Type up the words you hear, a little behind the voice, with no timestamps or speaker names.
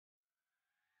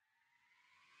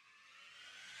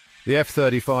The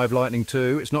F-35 Lightning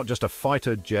II, it's not just a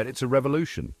fighter jet, it's a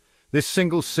revolution. This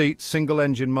single-seat,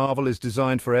 single-engine marvel is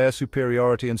designed for air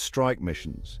superiority and strike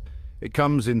missions. It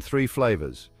comes in three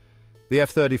flavors: the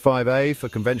F-35A for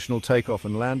conventional takeoff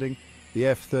and landing, the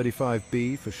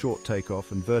F-35B for short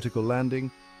takeoff and vertical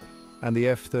landing, and the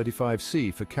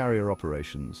F-35C for carrier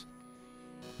operations.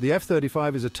 The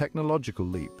F-35 is a technological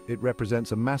leap. It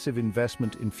represents a massive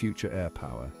investment in future air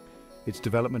power. Its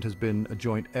development has been a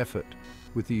joint effort,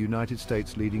 with the United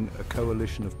States leading a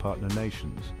coalition of partner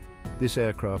nations. This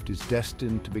aircraft is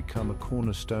destined to become a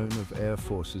cornerstone of air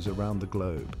forces around the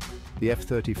globe. The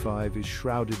F-35 is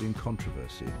shrouded in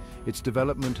controversy. Its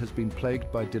development has been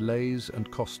plagued by delays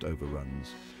and cost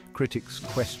overruns. Critics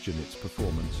question its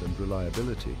performance and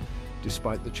reliability.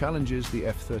 Despite the challenges, the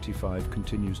F-35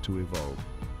 continues to evolve.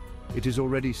 It is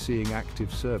already seeing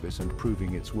active service and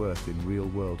proving its worth in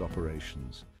real-world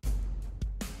operations.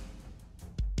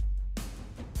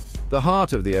 The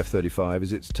heart of the F-35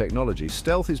 is its technology.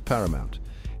 Stealth is paramount.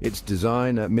 Its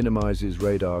design minimizes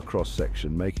radar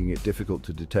cross-section, making it difficult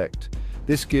to detect.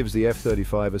 This gives the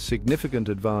F-35 a significant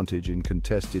advantage in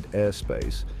contested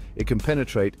airspace. It can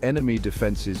penetrate enemy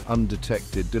defenses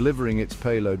undetected, delivering its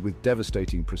payload with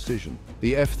devastating precision.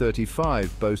 The F-35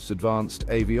 boasts advanced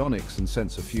avionics and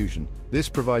sensor fusion. This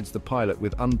provides the pilot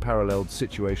with unparalleled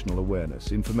situational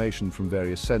awareness. Information from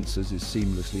various sensors is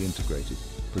seamlessly integrated,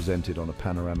 presented on a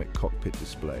panoramic cockpit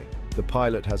display. The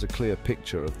pilot has a clear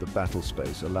picture of the battle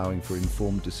space, allowing for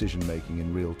informed decision-making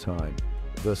in real time.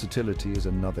 Versatility is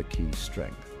another key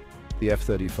strength. The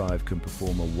F-35 can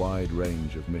perform a wide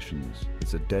range of missions.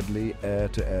 It's a deadly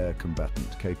air-to-air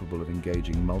combatant capable of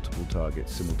engaging multiple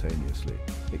targets simultaneously.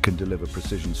 It can deliver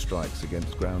precision strikes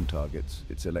against ground targets.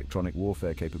 Its electronic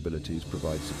warfare capabilities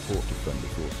provide support to friendly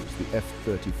forces. The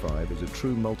F-35 is a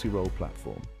true multi-role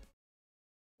platform.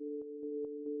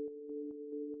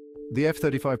 The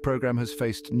F-35 program has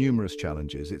faced numerous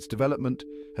challenges. Its development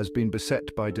has been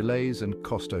beset by delays and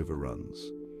cost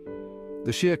overruns.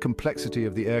 The sheer complexity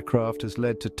of the aircraft has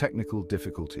led to technical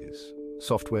difficulties.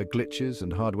 Software glitches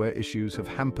and hardware issues have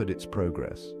hampered its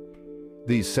progress.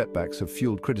 These setbacks have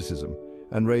fueled criticism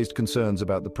and raised concerns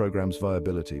about the program's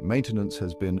viability. Maintenance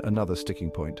has been another sticking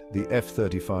point. The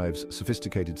F-35's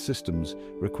sophisticated systems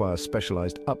require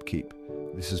specialized upkeep.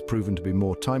 This has proven to be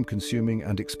more time-consuming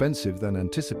and expensive than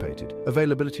anticipated.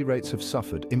 Availability rates have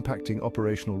suffered, impacting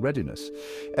operational readiness.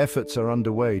 Efforts are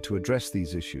underway to address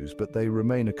these issues, but they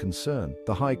remain a concern.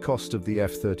 The high cost of the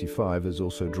F-35 has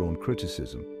also drawn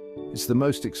criticism. It's the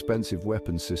most expensive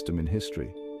weapons system in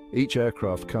history. Each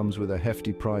aircraft comes with a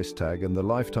hefty price tag, and the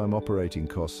lifetime operating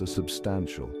costs are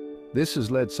substantial. This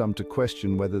has led some to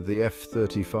question whether the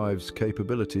F-35's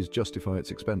capabilities justify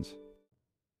its expense.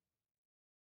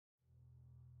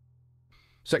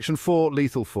 Section 4,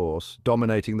 Lethal Force,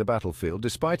 dominating the battlefield.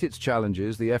 Despite its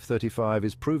challenges, the F-35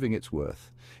 is proving its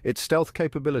worth. Its stealth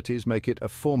capabilities make it a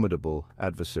formidable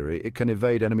adversary. It can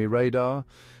evade enemy radar,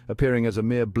 appearing as a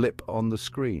mere blip on the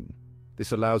screen.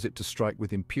 This allows it to strike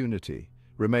with impunity,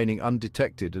 remaining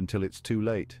undetected until it's too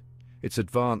late. Its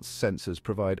advanced sensors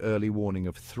provide early warning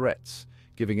of threats,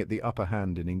 giving it the upper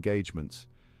hand in engagements.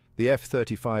 The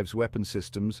F-35's weapon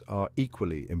systems are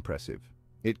equally impressive.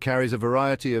 It carries a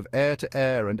variety of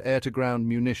air-to-air and air-to-ground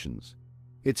munitions.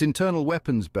 Its internal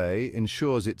weapons bay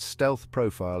ensures its stealth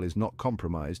profile is not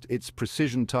compromised. Its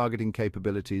precision targeting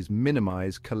capabilities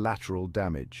minimize collateral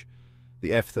damage.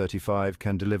 The F-35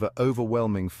 can deliver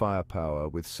overwhelming firepower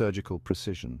with surgical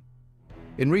precision.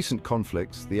 In recent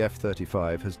conflicts, the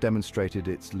F-35 has demonstrated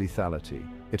its lethality.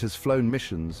 It has flown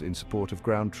missions in support of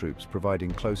ground troops, providing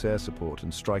close air support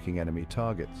and striking enemy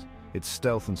targets. Its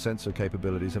stealth and sensor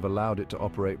capabilities have allowed it to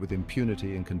operate with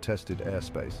impunity in contested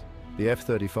airspace. The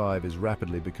F-35 is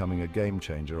rapidly becoming a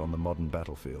game-changer on the modern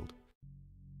battlefield.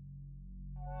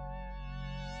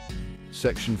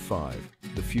 Section 5.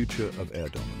 The future of air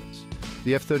dominance.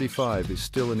 The F-35 is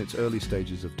still in its early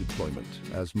stages of deployment.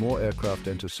 As more aircraft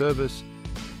enter service,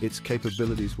 its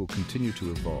capabilities will continue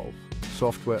to evolve.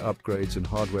 Software upgrades and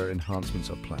hardware enhancements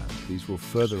are planned. These will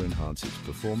further enhance its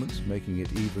performance, making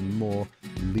it even more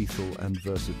lethal and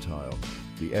versatile.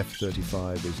 The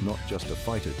F-35 is not just a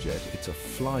fighter jet, it's a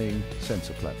flying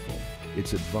sensor platform.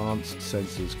 Its advanced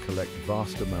sensors collect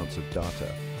vast amounts of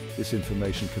data. This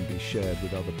information can be shared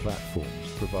with other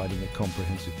platforms, providing a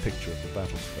comprehensive picture of the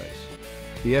battle space.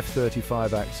 The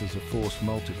F-35 acts as a force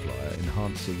multiplier,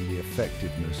 enhancing the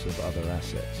effectiveness of other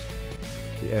assets.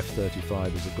 The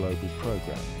F-35 is a global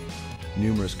program.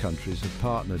 Numerous countries have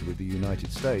partnered with the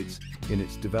United States in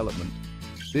its development.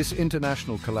 This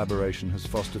international collaboration has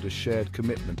fostered a shared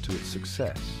commitment to its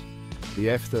success. The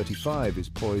F-35 is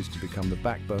poised to become the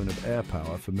backbone of air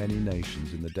power for many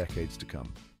nations in the decades to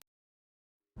come.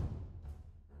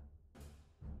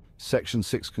 Section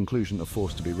 6 conclusion: a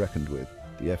force to be reckoned with.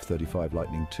 The F-35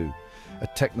 Lightning II. A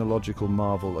technological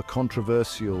marvel, a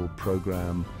controversial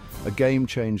program, a game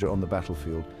changer on the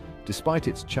battlefield. Despite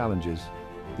its challenges,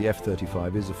 the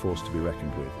F-35 is a force to be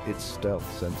reckoned with. Its stealth,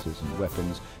 sensors and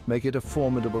weapons make it a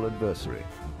formidable adversary.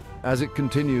 As it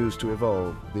continues to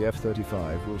evolve, the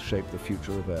F-35 will shape the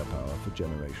future of air power for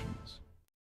generations.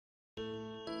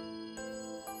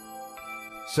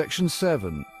 Section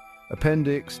 7.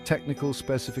 Appendix Technical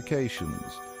Specifications.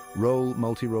 Role: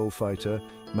 multi-role fighter.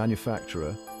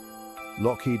 Manufacturer: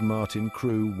 Lockheed Martin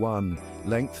Crew 1.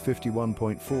 Length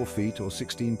 51.4 feet or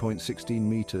 16.16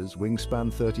 meters.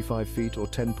 Wingspan 35 feet or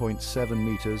 10.7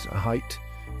 meters. Height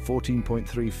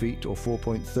 14.3 feet or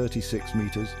 4.36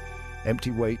 meters.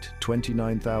 Empty weight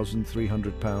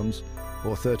 29,300 pounds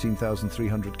or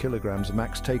 13,300 kilograms.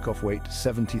 Max takeoff weight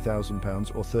 70,000 pounds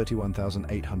or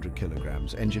 31,800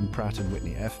 kilograms. Engine Pratt &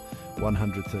 Whitney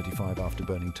F135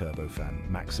 afterburning turbofan.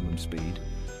 Maximum speed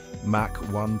Mach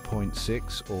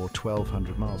 1.6 or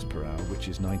 1,200 miles per hour, which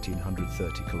is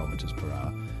 1,930 kilometers per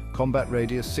hour. Combat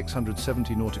radius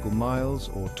 670 nautical miles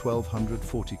or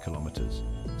 1,240 kilometers.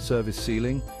 Service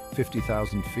ceiling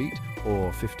 50,000 feet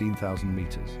or 15,000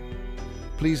 meters.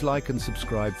 Please like and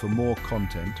subscribe for more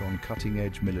content on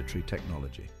cutting-edge military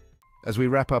technology. As we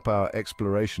wrap up our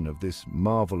exploration of this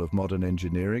marvel of modern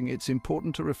engineering, it's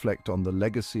important to reflect on the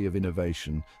legacy of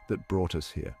innovation that brought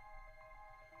us here.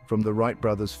 From the Wright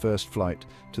brothers' first flight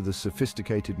to the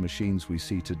sophisticated machines we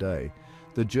see today,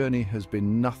 the journey has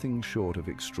been nothing short of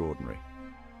extraordinary.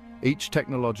 Each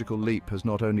technological leap has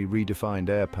not only redefined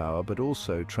air power, but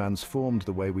also transformed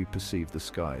the way we perceive the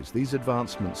skies. These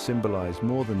advancements symbolize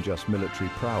more than just military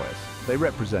prowess. They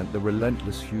represent the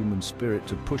relentless human spirit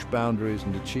to push boundaries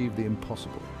and achieve the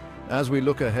impossible. As we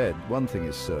look ahead, one thing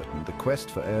is certain: the quest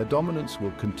for air dominance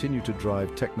will continue to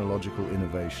drive technological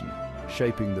innovation,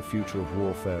 shaping the future of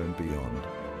warfare and beyond.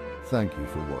 Thank you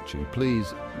for watching.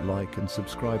 Please like and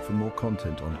subscribe for more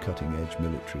content on cutting-edge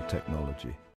military technology.